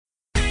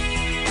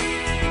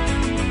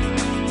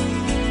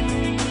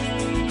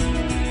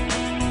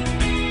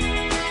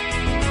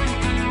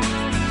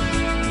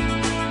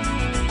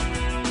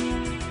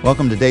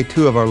Welcome to day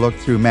 2 of our look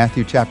through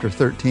Matthew chapter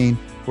 13.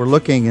 We're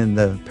looking in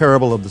the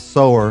parable of the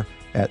sower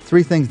at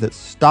 3 things that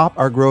stop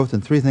our growth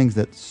and 3 things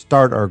that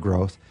start our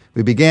growth.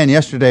 We began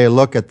yesterday a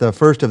look at the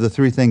first of the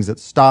 3 things that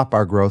stop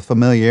our growth,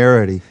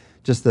 familiarity.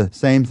 Just the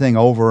same thing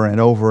over and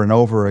over and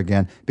over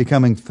again,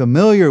 becoming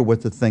familiar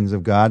with the things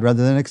of God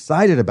rather than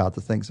excited about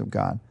the things of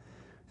God.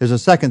 There's a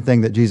second thing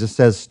that Jesus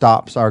says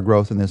stops our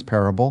growth in this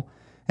parable,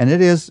 and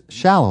it is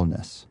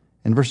shallowness.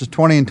 In verses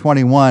 20 and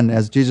 21,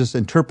 as Jesus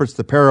interprets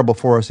the parable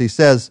for us, he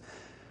says,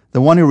 "The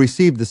one who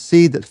received the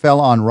seed that fell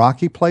on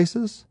rocky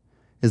places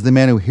is the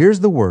man who hears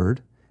the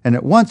word and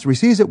at once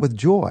receives it with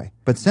joy.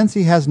 But since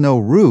he has no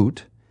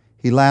root,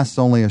 he lasts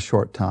only a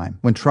short time.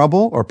 When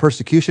trouble or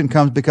persecution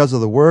comes because of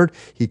the word,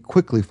 he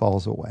quickly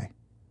falls away."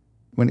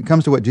 When it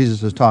comes to what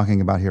Jesus is talking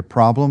about here,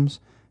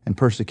 problems and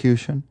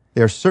persecution,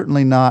 they are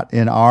certainly not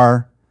in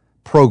our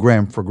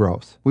program for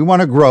growth. We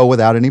want to grow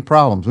without any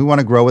problems. We want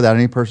to grow without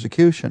any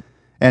persecution.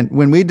 And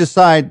when we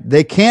decide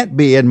they can't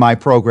be in my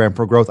program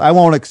for growth, I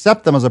won't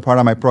accept them as a part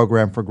of my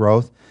program for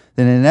growth,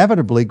 then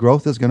inevitably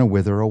growth is going to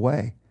wither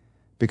away.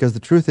 Because the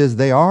truth is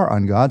they are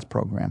on God's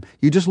program.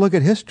 You just look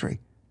at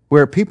history.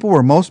 Where people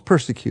were most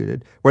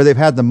persecuted, where they've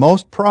had the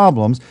most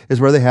problems, is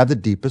where they have the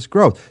deepest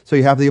growth. So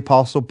you have the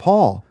Apostle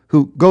Paul,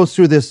 who goes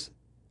through this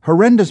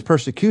horrendous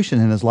persecution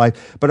in his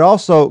life, but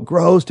also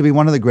grows to be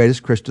one of the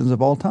greatest Christians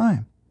of all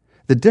time.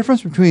 The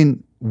difference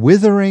between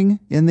withering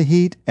in the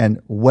heat and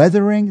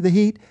weathering the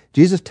heat,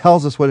 Jesus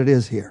tells us what it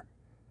is here.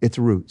 It's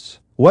roots.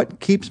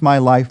 What keeps my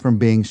life from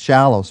being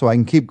shallow so I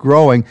can keep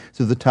growing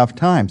through the tough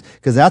times?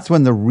 Because that's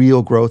when the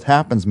real growth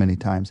happens many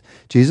times.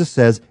 Jesus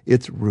says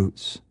it's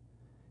roots.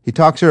 He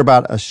talks here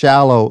about a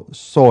shallow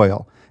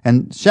soil.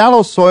 And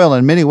shallow soil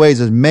in many ways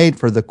is made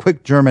for the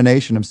quick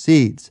germination of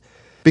seeds.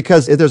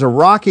 Because if there's a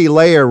rocky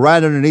layer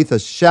right underneath a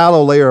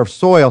shallow layer of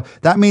soil,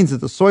 that means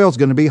that the soil is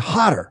going to be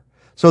hotter.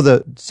 So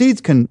the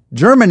seeds can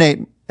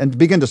germinate and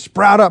begin to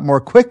sprout up more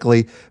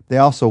quickly. They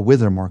also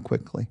wither more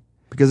quickly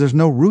because there's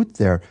no root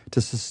there to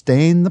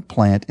sustain the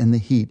plant in the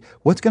heat.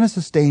 What's going to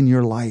sustain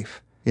your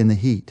life in the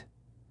heat?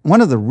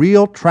 One of the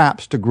real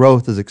traps to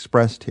growth is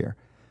expressed here.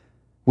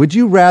 Would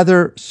you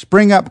rather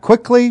spring up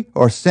quickly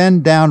or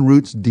send down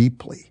roots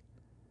deeply?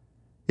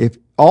 If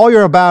all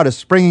you're about is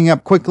springing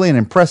up quickly and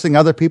impressing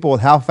other people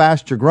with how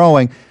fast you're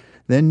growing,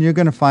 then you're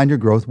going to find your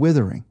growth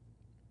withering.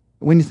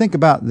 When you think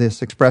about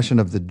this expression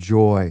of the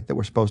joy that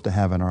we're supposed to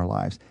have in our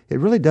lives, it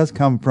really does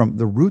come from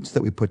the roots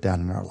that we put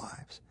down in our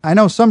lives. I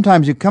know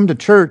sometimes you come to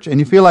church and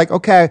you feel like,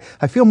 okay,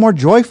 I feel more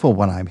joyful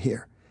when I'm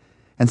here.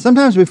 And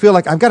sometimes we feel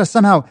like I've got to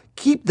somehow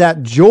keep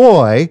that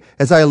joy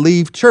as I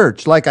leave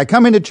church. Like I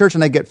come into church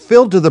and I get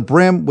filled to the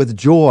brim with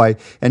joy,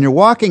 and you're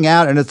walking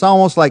out and it's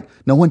almost like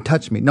no one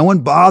touched me, no one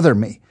bothered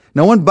me,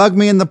 no one bugged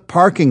me in the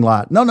parking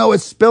lot. No,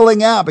 it's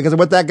spilling out because of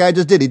what that guy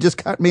just did. He just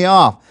cut me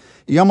off.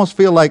 You almost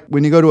feel like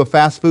when you go to a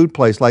fast food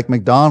place like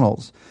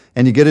McDonald's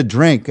and you get a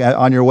drink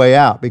on your way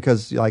out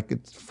because like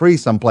it's free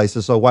some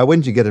places, so why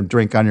wouldn't you get a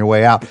drink on your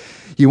way out?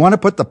 You want to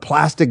put the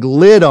plastic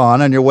lid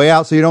on your way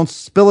out so you don't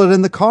spill it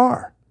in the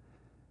car.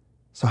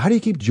 So how do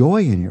you keep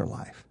joy in your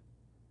life?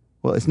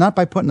 Well, it's not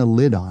by putting a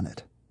lid on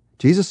it.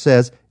 Jesus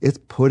says it's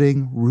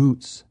putting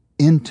roots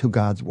into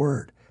God's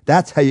word.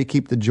 That's how you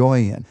keep the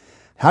joy in.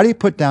 How do you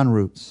put down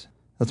roots?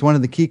 That's one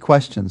of the key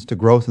questions to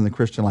growth in the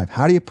Christian life.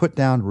 How do you put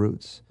down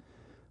roots?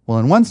 Well,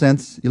 in one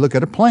sense, you look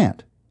at a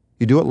plant.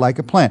 You do it like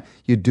a plant.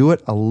 You do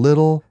it a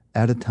little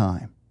at a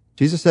time.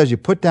 Jesus says you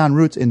put down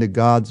roots into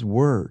God's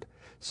word.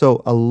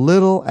 So a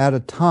little at a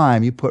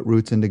time, you put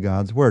roots into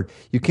God's word.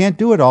 You can't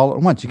do it all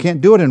at once. You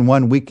can't do it in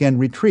one weekend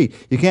retreat.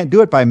 You can't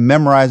do it by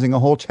memorizing a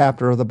whole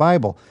chapter of the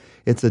Bible.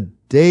 It's a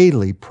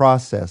daily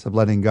process of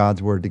letting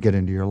God's word to get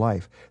into your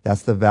life.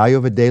 That's the value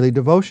of a daily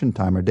devotion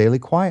time or daily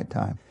quiet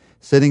time.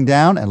 Sitting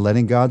down and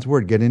letting God's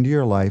word get into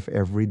your life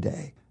every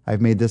day. I've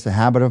made this a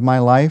habit of my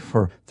life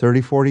for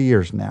 30, 40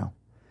 years now.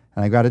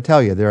 And I've got to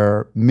tell you, there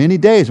are many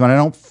days when I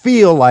don't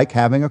feel like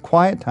having a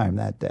quiet time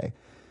that day.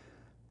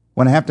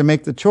 When I have to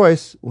make the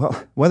choice,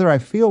 well, whether I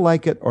feel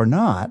like it or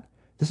not,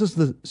 this is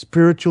the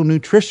spiritual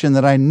nutrition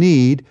that I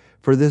need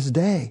for this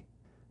day.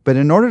 But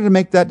in order to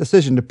make that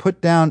decision, to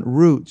put down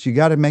roots, you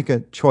got to make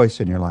a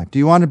choice in your life. Do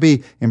you want to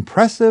be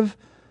impressive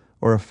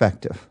or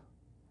effective?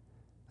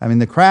 I mean,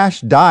 the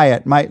crash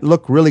diet might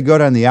look really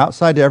good on the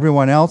outside to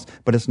everyone else,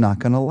 but it's not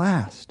going to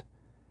last.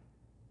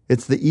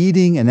 It's the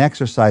eating and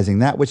exercising,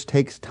 that which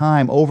takes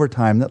time over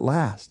time, that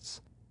lasts.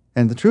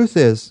 And the truth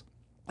is,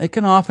 it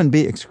can often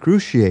be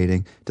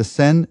excruciating to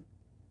send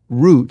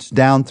roots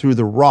down through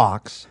the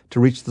rocks to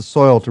reach the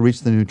soil, to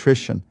reach the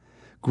nutrition.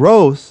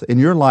 Growth in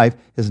your life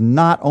is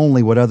not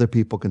only what other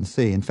people can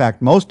see. In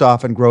fact, most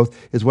often growth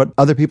is what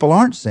other people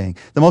aren't seeing.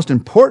 The most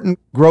important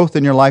growth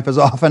in your life is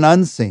often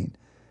unseen.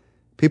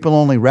 People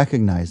only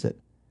recognize it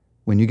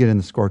when you get in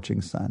the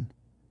scorching sun.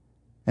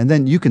 And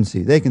then you can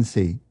see, they can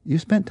see, you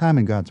spent time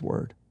in God's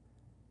word.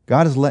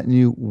 God is letting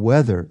you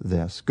weather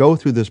this, go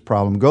through this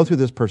problem, go through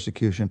this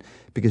persecution,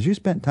 because you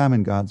spent time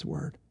in God's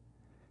word.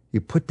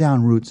 You put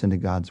down roots into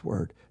God's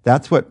word.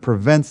 That's what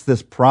prevents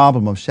this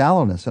problem of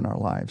shallowness in our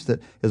lives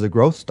that is a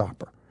growth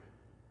stopper.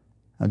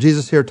 Now,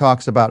 Jesus here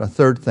talks about a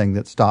third thing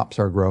that stops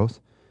our growth.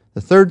 The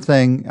third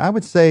thing, I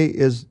would say,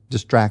 is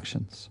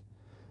distractions.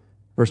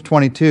 Verse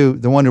 22,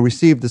 the one who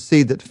received the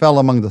seed that fell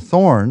among the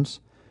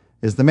thorns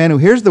is the man who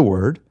hears the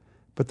word,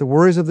 but the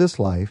worries of this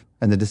life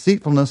and the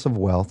deceitfulness of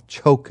wealth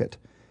choke it,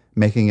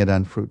 making it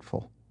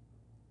unfruitful.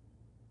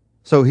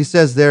 So he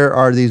says there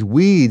are these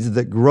weeds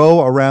that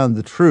grow around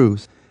the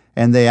truth,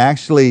 and they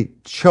actually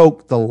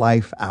choke the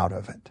life out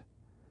of it.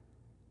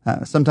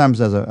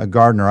 Sometimes as a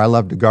gardener, I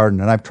love to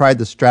garden, and I've tried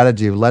the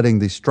strategy of letting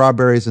the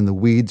strawberries and the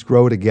weeds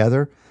grow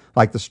together,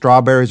 like the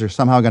strawberries are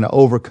somehow going to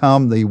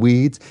overcome the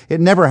weeds.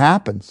 It never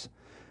happens.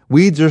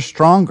 Weeds are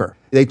stronger.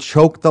 They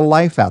choke the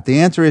life out. The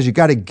answer is you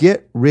got to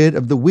get rid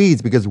of the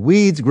weeds, because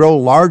weeds grow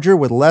larger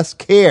with less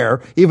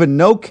care, even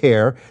no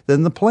care,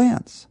 than the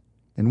plants.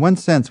 In one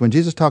sense, when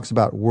Jesus talks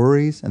about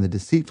worries and the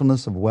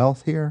deceitfulness of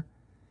wealth here,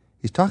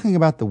 he's talking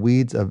about the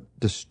weeds of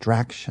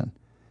distraction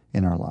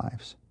in our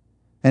lives.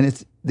 And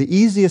it's the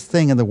easiest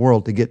thing in the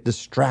world to get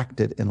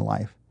distracted in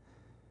life.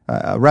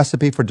 A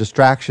recipe for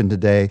distraction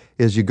today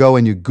is you go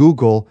and you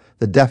Google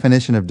the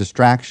definition of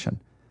distraction.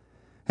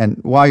 And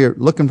while you're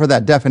looking for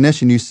that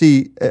definition, you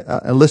see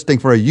a listing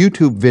for a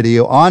YouTube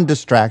video on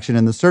distraction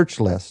in the search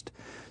list.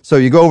 So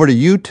you go over to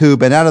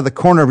YouTube, and out of the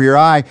corner of your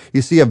eye,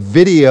 you see a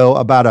video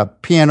about a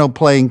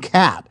piano-playing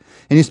cat.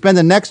 And you spend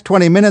the next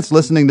 20 minutes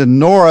listening to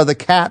Nora the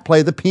cat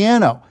play the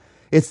piano.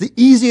 It's the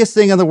easiest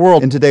thing in the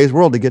world in today's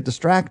world to get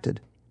distracted.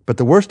 But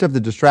the worst of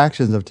the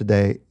distractions of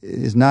today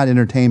is not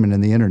entertainment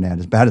and the internet,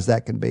 as bad as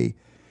that can be.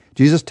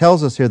 Jesus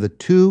tells us here the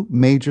two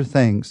major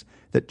things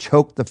that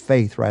choke the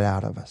faith right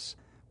out of us: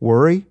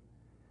 worry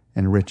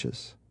and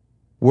riches.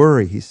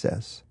 Worry, he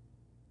says.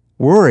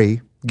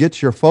 Worry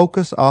gets your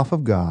focus off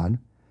of God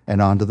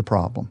and onto the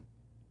problem.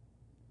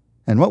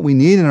 And what we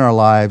need in our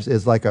lives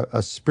is like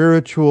a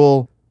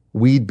spiritual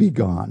weed be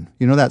gone.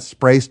 You know that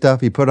spray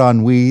stuff you put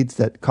on weeds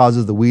that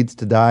causes the weeds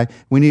to die?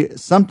 We need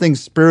something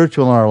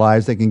spiritual in our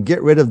lives that can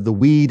get rid of the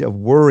weed of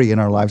worry in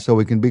our lives so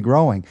we can be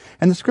growing.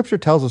 And the scripture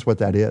tells us what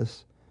that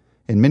is.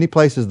 In many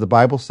places, the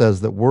Bible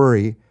says that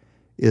worry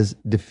is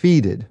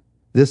defeated.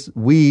 This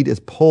weed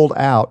is pulled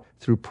out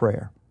through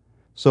prayer.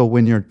 So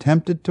when you're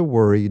tempted to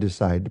worry, you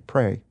decide to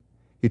pray.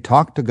 You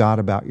talk to God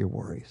about your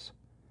worries.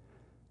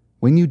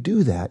 When you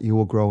do that, you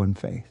will grow in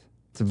faith.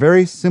 It's a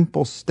very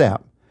simple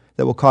step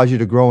that will cause you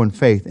to grow in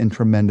faith in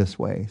tremendous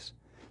ways.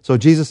 So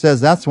Jesus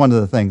says that's one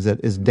of the things that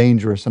is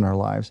dangerous in our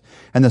lives.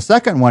 And the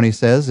second one, he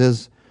says,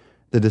 is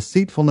the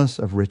deceitfulness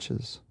of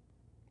riches.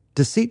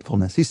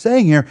 Deceitfulness. He's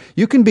saying here,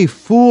 you can be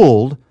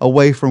fooled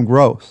away from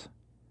growth.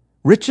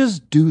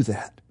 Riches do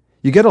that.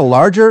 You get a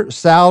larger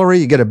salary,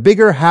 you get a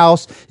bigger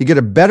house, you get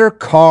a better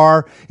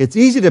car. It's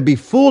easy to be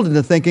fooled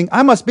into thinking,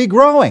 I must be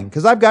growing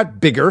because I've got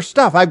bigger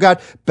stuff. I've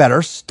got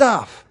better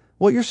stuff.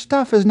 Well, your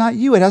stuff is not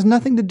you. It has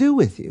nothing to do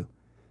with you.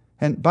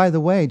 And by the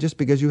way, just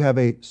because you have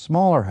a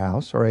smaller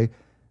house or a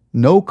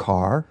no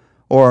car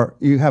or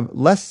you have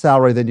less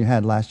salary than you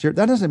had last year,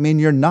 that doesn't mean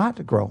you're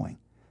not growing.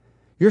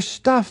 Your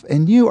stuff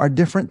and you are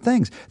different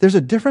things. There's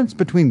a difference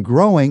between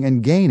growing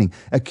and gaining.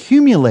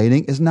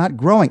 Accumulating is not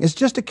growing. It's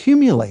just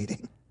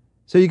accumulating.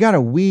 So you got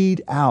to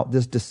weed out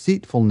this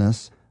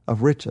deceitfulness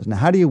of riches. Now,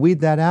 how do you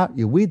weed that out?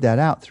 You weed that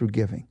out through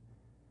giving,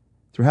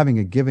 through having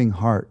a giving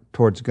heart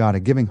towards God,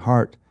 a giving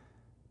heart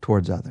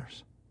towards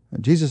others.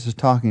 And Jesus is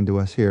talking to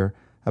us here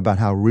about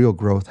how real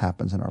growth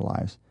happens in our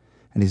lives.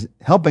 And he's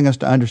helping us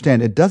to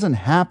understand it doesn't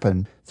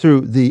happen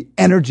through the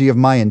energy of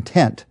my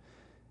intent.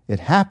 It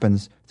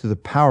happens through the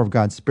power of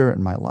God's Spirit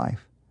in my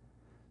life.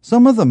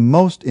 Some of the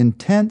most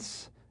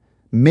intense,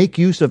 make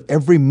use of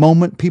every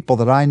moment people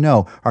that I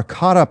know are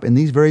caught up in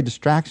these very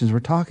distractions we're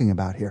talking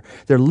about here.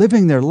 They're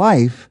living their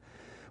life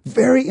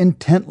very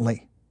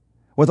intently,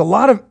 with a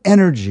lot of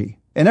energy.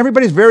 And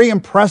everybody's very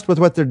impressed with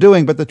what they're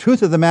doing. But the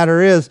truth of the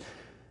matter is,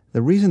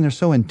 the reason they're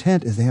so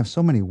intent is they have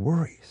so many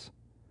worries.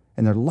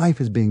 And their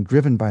life is being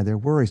driven by their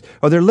worries.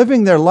 Or they're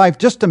living their life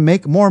just to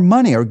make more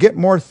money or get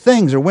more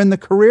things or win the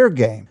career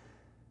game.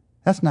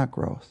 That's not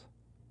growth.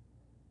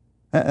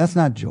 That's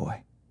not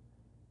joy.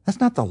 That's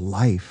not the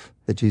life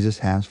that Jesus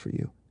has for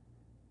you.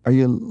 Are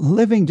you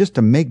living just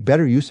to make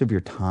better use of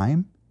your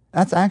time?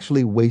 That's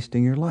actually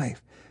wasting your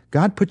life.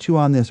 God put you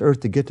on this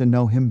earth to get to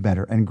know Him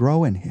better and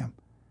grow in Him.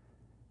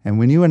 And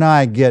when you and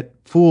I get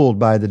fooled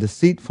by the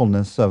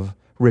deceitfulness of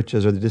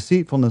riches or the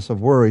deceitfulness of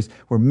worries,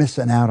 we're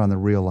missing out on the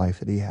real life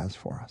that He has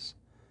for us.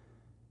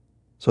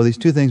 So these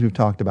two things we've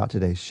talked about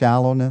today,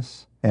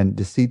 shallowness and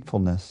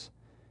deceitfulness,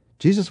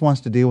 Jesus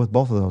wants to deal with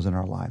both of those in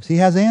our lives. He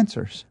has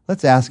answers.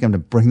 Let's ask Him to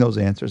bring those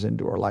answers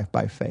into our life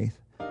by faith.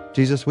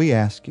 Jesus, we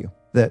ask You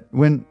that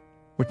when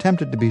we're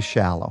tempted to be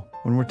shallow,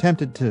 when we're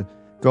tempted to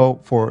go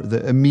for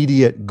the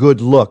immediate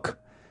good look,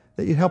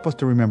 that You'd help us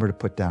to remember to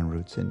put down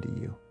roots into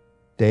You,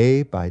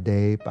 day by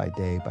day by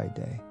day by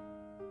day.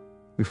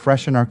 We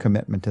freshen our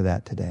commitment to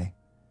that today.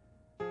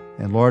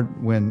 And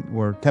Lord, when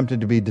we're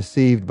tempted to be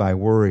deceived by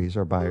worries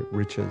or by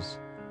riches,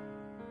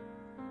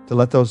 to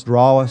let those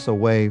draw us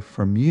away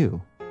from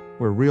You,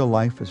 where real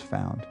life is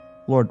found.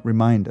 Lord,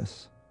 remind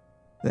us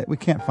that we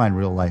can't find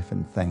real life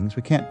in things.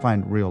 We can't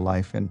find real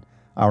life in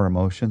our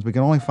emotions. We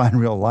can only find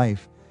real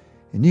life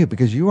in you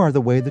because you are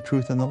the way, the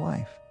truth, and the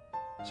life.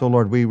 So,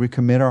 Lord, we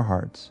recommit our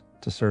hearts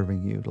to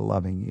serving you, to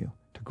loving you,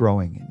 to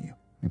growing in you.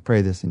 We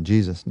pray this in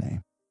Jesus'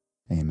 name.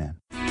 Amen.